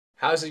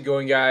How's it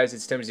going, guys?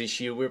 It's Timothy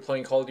Shield. We're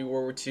playing Call of Duty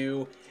World War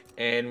II,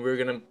 and we're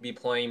gonna be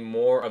playing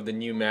more of the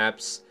new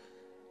maps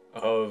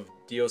of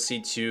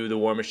DLC 2, the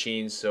War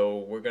Machine. So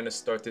we're gonna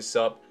start this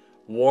up.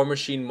 War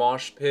Machine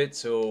Mosh Pit,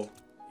 so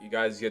you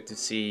guys get to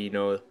see,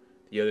 the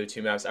other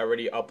two maps. I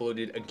already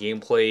uploaded a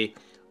gameplay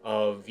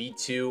of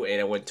V2, and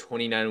it went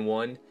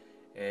 29-1,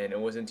 and it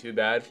wasn't too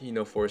bad,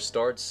 for a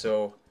start.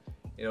 So,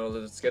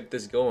 let's get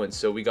this going.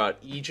 So we got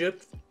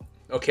Egypt.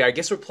 Okay, I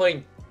guess we're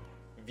playing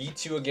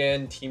V2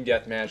 again, team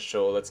deathmatch,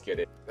 so let's get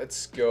it.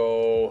 Let's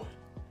go.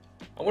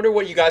 I wonder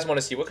what you guys want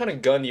to see. What kind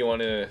of gun do you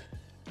want to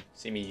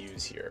see me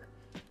use here?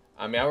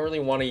 I mean, I really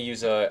want to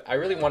use an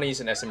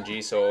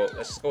SMG, so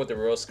let's just go with the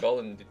Royal Skull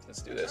and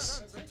let's do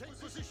this.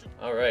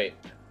 All right.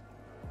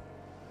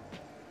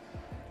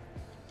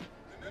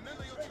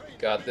 We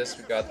got this,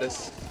 we got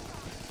this.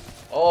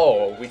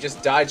 Oh, we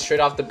just died straight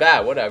off the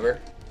bat, whatever.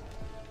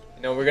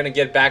 We're gonna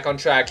get back on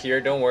track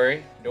here, don't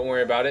worry. Don't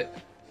worry about it.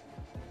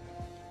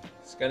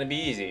 It's gonna be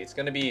easy. It's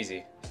gonna be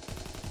easy.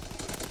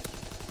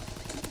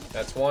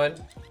 That's one.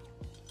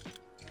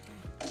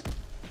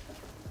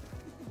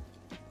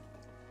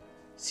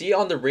 See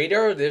on the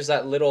radar, there's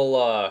that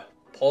little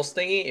pulse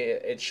thingy.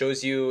 It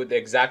shows you the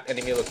exact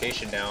enemy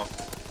location now,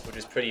 which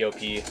is pretty OP.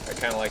 I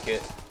kind of like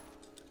it.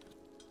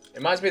 It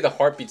reminds me of the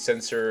heartbeat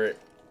sensor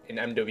in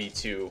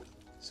WW2,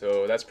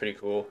 so that's pretty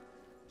cool.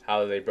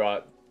 How they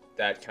brought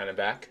that kind of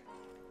back.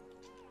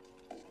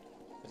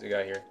 There's a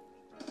guy here.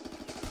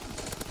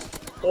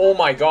 Oh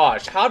my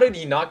gosh, how did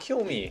he not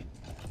kill me?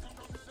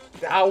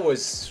 That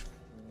was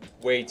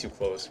way too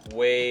close.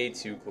 Way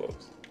too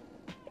close.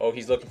 Oh,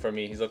 he's looking for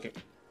me. He's looking.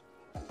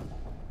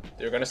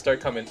 They're gonna start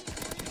coming.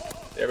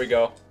 There we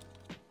go.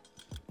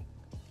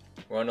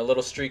 We're on a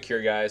little streak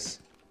here,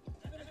 guys.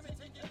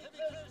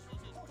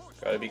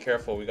 Gotta be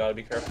careful. We gotta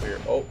be careful here.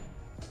 Oh.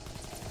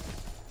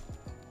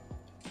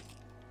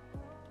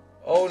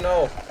 Oh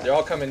no. They're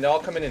all coming. They're all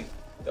coming in.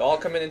 They're all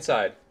coming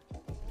inside.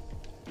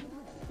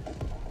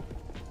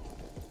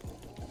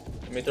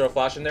 Let me throw a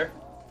flash in there.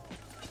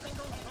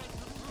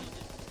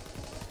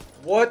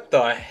 What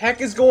the heck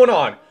is going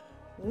on?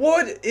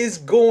 What is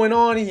going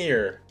on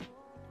here?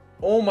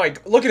 Oh my,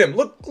 look at him.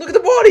 Look at the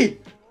body.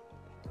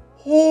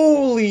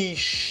 Holy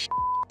sh**.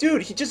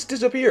 Dude, he just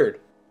disappeared.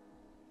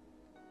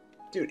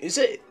 Dude, is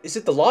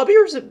it the lobby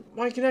or is it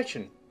my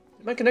connection?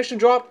 Did my connection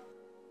drop?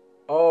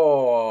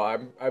 Oh,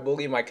 I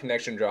believe my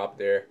connection dropped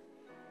there.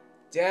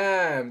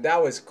 Damn,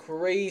 that was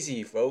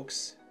crazy,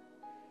 folks.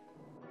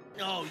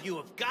 No, you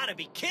have got to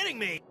be kidding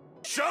me!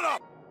 Shut up!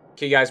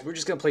 Okay, guys, we're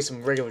just gonna play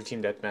some regular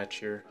team deathmatch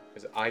here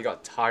because I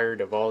got tired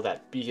of all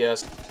that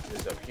BS.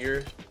 Is up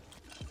here.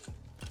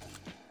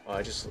 Oh,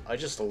 I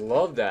just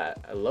love that.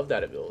 I love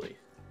that ability.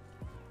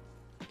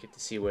 Get to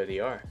see where they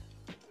are.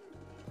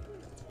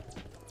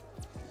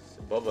 It's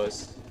above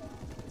us.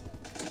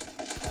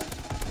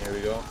 There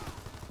we go.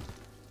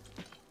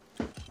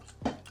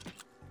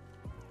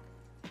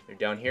 They're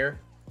down here.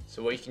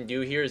 So what you can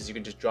do here is you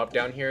can just drop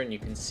down here and you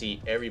can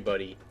see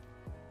everybody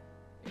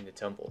in the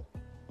temple,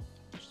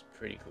 which is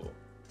pretty cool.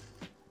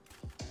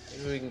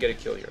 Maybe we can get a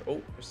kill here.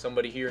 Oh, there's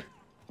somebody here.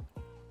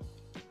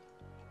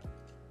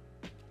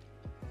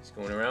 He's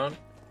going around.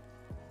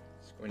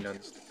 He's going down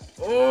this.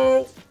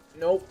 Oh,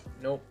 nope,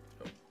 nope,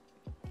 nope.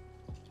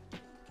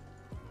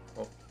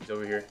 Oh, he's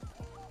over here.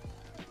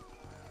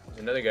 There's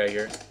another guy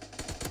here.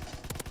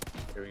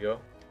 Here we go.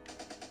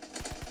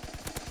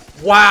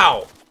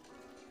 Wow!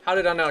 How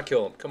did I not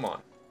kill him? Come on.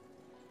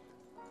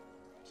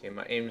 Okay,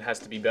 my aim has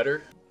to be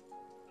better.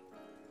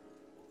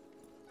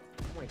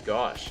 Oh my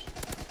gosh.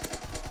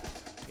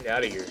 Get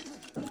out of here.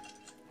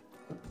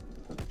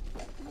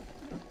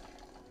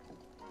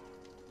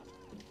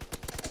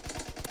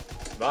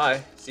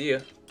 Bye. See ya.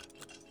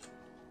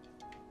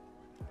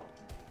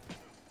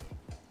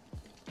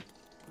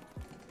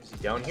 Is he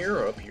down here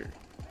or up here?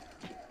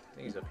 I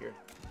think he's up here.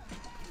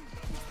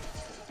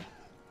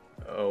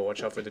 Oh,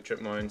 watch out for the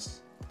trip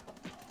mines.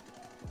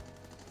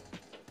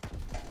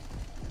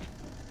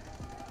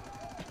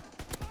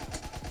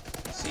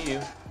 See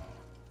you.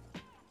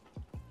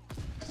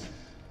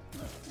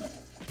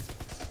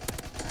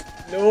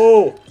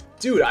 No!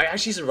 Dude, I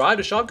actually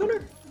survived a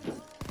shotgunner?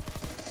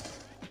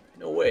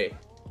 No way.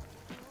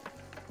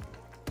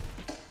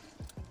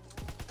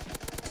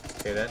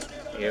 Okay then.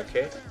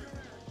 AFK.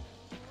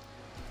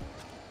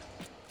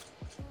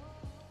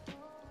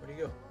 Where'd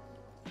he go?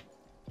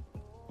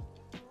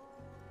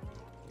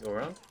 You go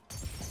around?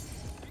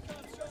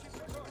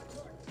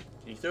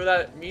 Did you throw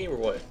that at me or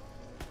what?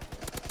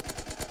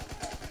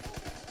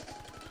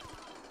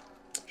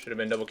 Should have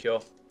been double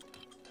kill.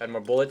 Had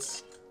more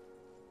bullets.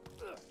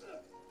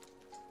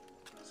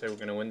 So we're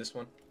gonna win this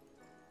one.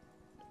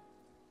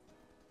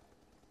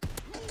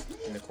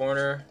 In the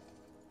corner.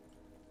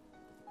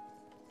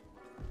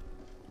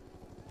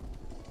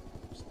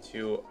 There's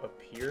two up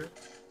here.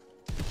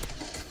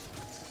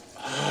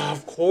 Oh,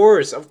 of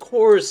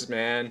course,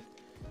 man.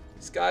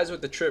 These guys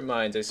with the trip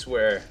mines, I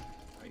swear.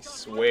 I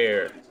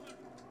swear.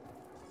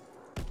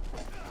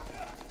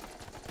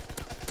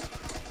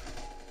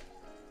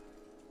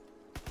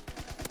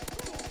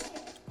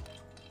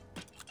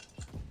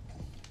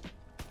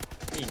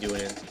 What are you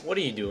doing? What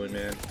are you doing,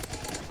 man?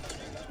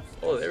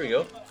 Oh, there we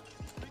go.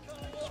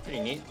 It's pretty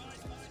neat.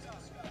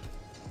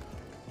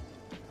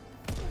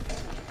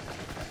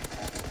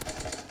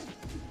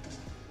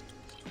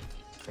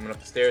 Coming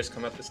up the stairs,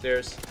 coming up the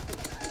stairs.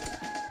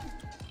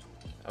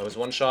 I was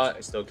one shot,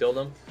 I still killed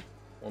him.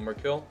 One more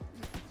kill.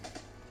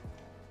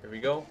 Here we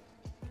go.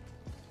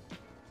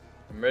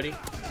 I'm ready.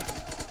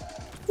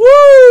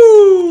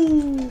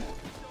 Woo!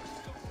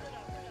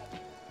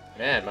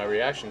 Man, my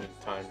reaction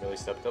time really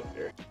stepped up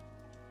here.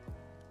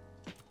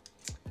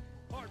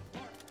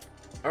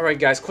 Alright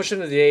guys,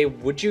 question of the day.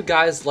 Would you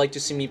guys like to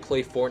see me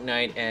play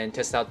Fortnite and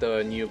test out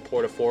the new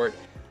Port-a-Fort?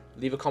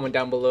 Leave a comment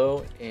down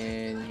below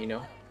and, you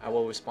know, I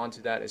will respond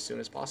to that as soon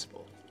as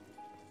possible.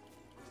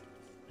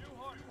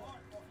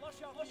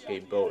 Okay,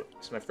 boat.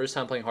 It's my first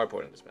time playing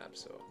hardport on this map,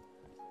 so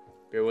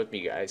bear with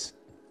me, guys.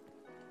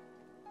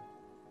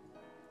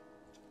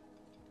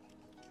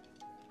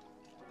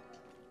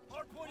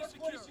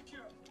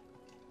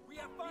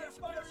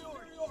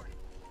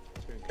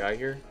 Is there a guy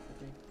here?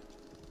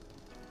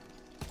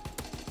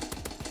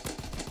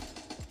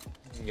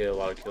 You can get a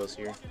lot of kills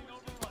here.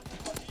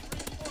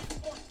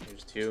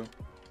 There's two.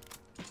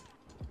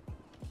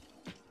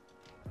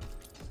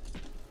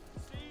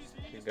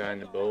 There's a guy in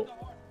the boat.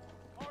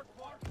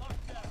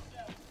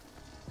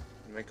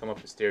 He might come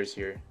up the stairs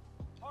here.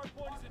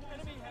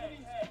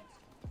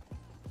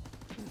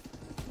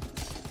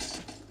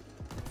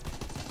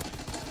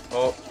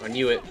 Oh, I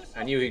knew it.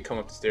 I knew he'd come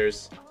up the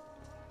stairs.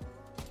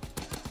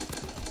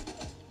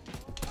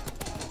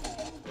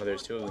 Oh,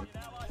 there's two of them.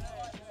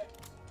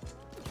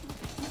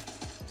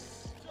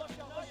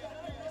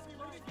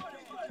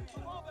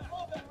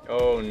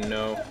 Oh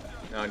no,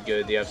 not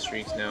good. They have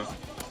streaks now.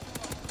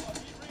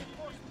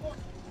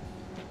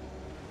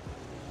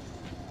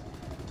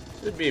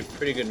 This would be a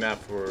pretty good map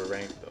for a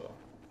rank though.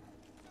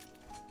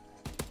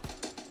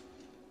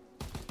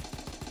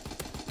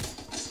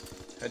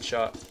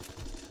 Headshot.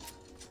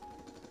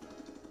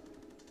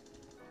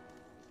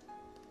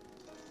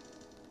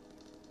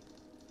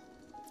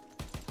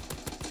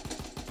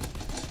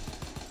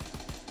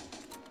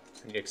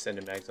 I need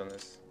extended mags on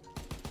this.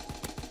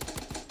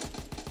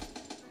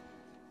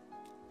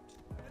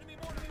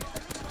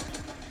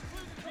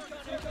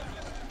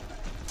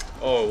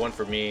 Oh, one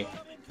for me.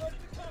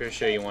 Pretty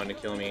sure you wanted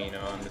to kill me, you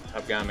know, I'm the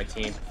top guy on my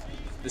team.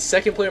 The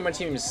second player on my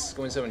team is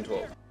going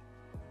 7-12.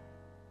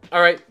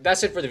 Alright,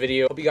 that's it for the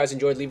video. Hope you guys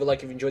enjoyed. Leave a like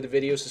if you enjoyed the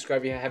video,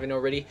 subscribe if you haven't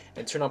already,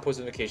 and turn on post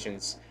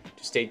notifications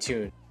to stay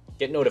tuned.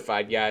 Get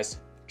notified, guys.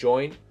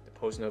 Join the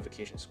post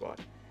notification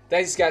squad.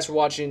 Thanks guys for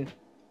watching,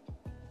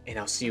 and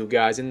I'll see you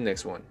guys in the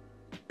next one.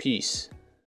 Peace.